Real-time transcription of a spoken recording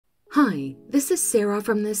Hi, this is Sarah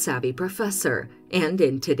from The Savvy Professor, and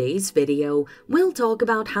in today's video, we'll talk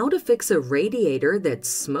about how to fix a radiator that's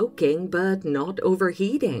smoking but not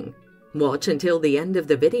overheating. Watch until the end of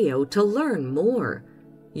the video to learn more.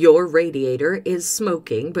 Your radiator is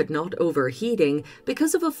smoking but not overheating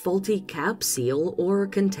because of a faulty cap seal or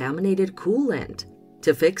contaminated coolant.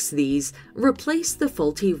 To fix these, replace the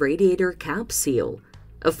faulty radiator cap seal.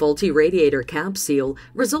 A faulty radiator cap seal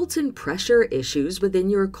results in pressure issues within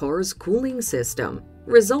your car's cooling system,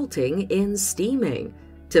 resulting in steaming.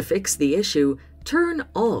 To fix the issue, turn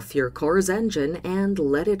off your car's engine and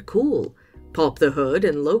let it cool. Pop the hood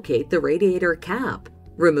and locate the radiator cap.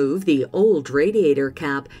 Remove the old radiator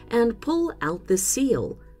cap and pull out the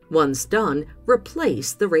seal. Once done,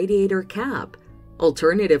 replace the radiator cap.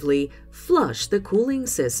 Alternatively, flush the cooling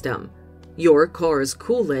system. Your car's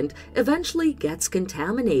coolant eventually gets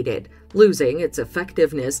contaminated, losing its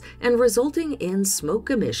effectiveness and resulting in smoke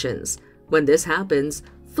emissions. When this happens,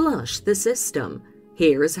 flush the system.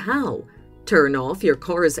 Here's how. Turn off your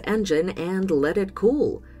car's engine and let it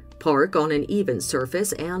cool. Park on an even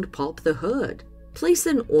surface and pop the hood. Place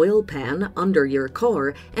an oil pan under your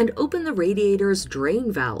car and open the radiator's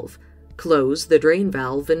drain valve. Close the drain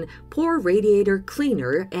valve and pour radiator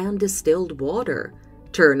cleaner and distilled water.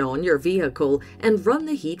 Turn on your vehicle and run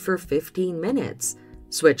the heat for 15 minutes.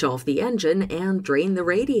 Switch off the engine and drain the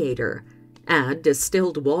radiator. Add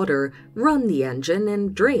distilled water, run the engine,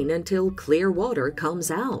 and drain until clear water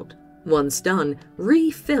comes out. Once done,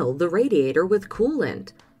 refill the radiator with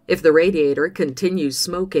coolant. If the radiator continues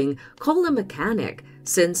smoking, call a mechanic,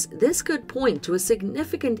 since this could point to a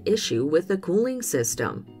significant issue with the cooling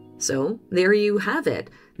system. So, there you have it.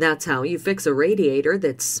 That's how you fix a radiator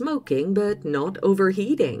that's smoking but not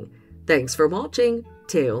overheating. Thanks for watching.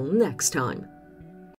 Till next time.